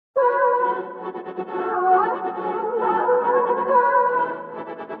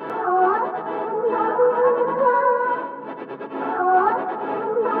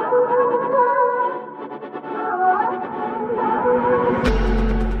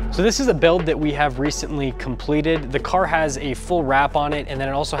So this is a build that we have recently completed. The car has a full wrap on it, and then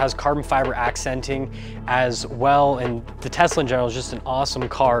it also has carbon fiber accenting as well. And the Tesla in general is just an awesome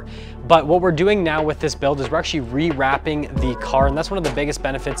car. But what we're doing now with this build is we're actually rewrapping the car. And that's one of the biggest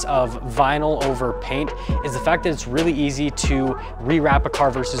benefits of vinyl over paint, is the fact that it's really easy to rewrap a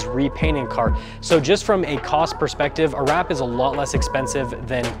car versus repainting a car. So just from a cost perspective, a wrap is a lot less expensive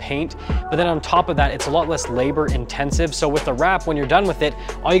than paint. But then on top of that, it's a lot less labor intensive. So with the wrap, when you're done with it,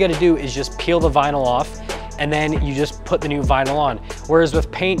 all you got to do is just peel the vinyl off, and then you just put the new vinyl on. Whereas with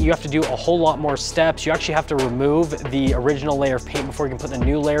paint, you have to do a whole lot more steps. You actually have to remove the original layer of paint before you can put the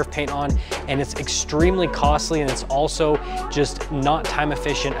new layer of paint on, and it's extremely costly, and it's also just not time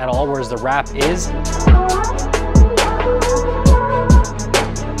efficient at all, whereas the wrap is.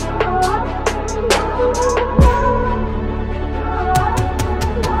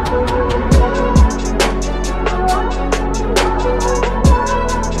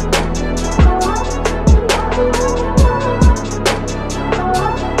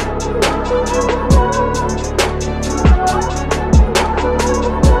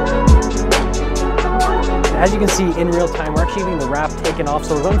 As you can see in real time, we're actually getting the wrap taken off.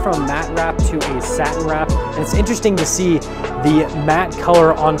 So we're going from a matte wrap to a satin wrap. And it's interesting to see the matte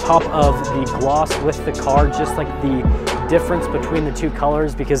color on top of the gloss with the car, just like the difference between the two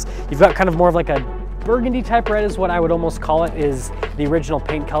colors, because you've got kind of more of like a burgundy type red is what I would almost call it, is the original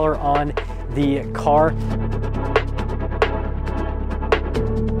paint color on the car.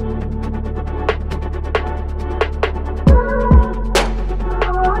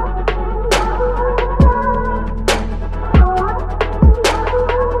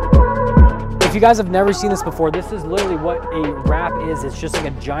 If you guys have never seen this before, this is literally what a wrap is. It's just like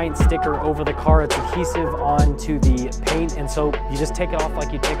a giant sticker over the car. It's adhesive onto the paint, and so you just take it off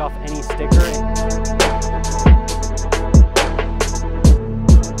like you take off any sticker.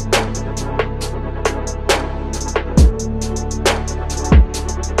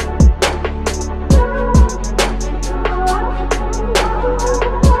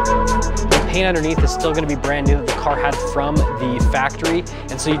 Paint underneath is still going to be brand new that the car had from the factory,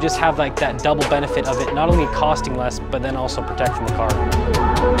 and so you just have like that double benefit of it not only costing less but then also protecting the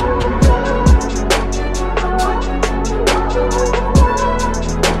car.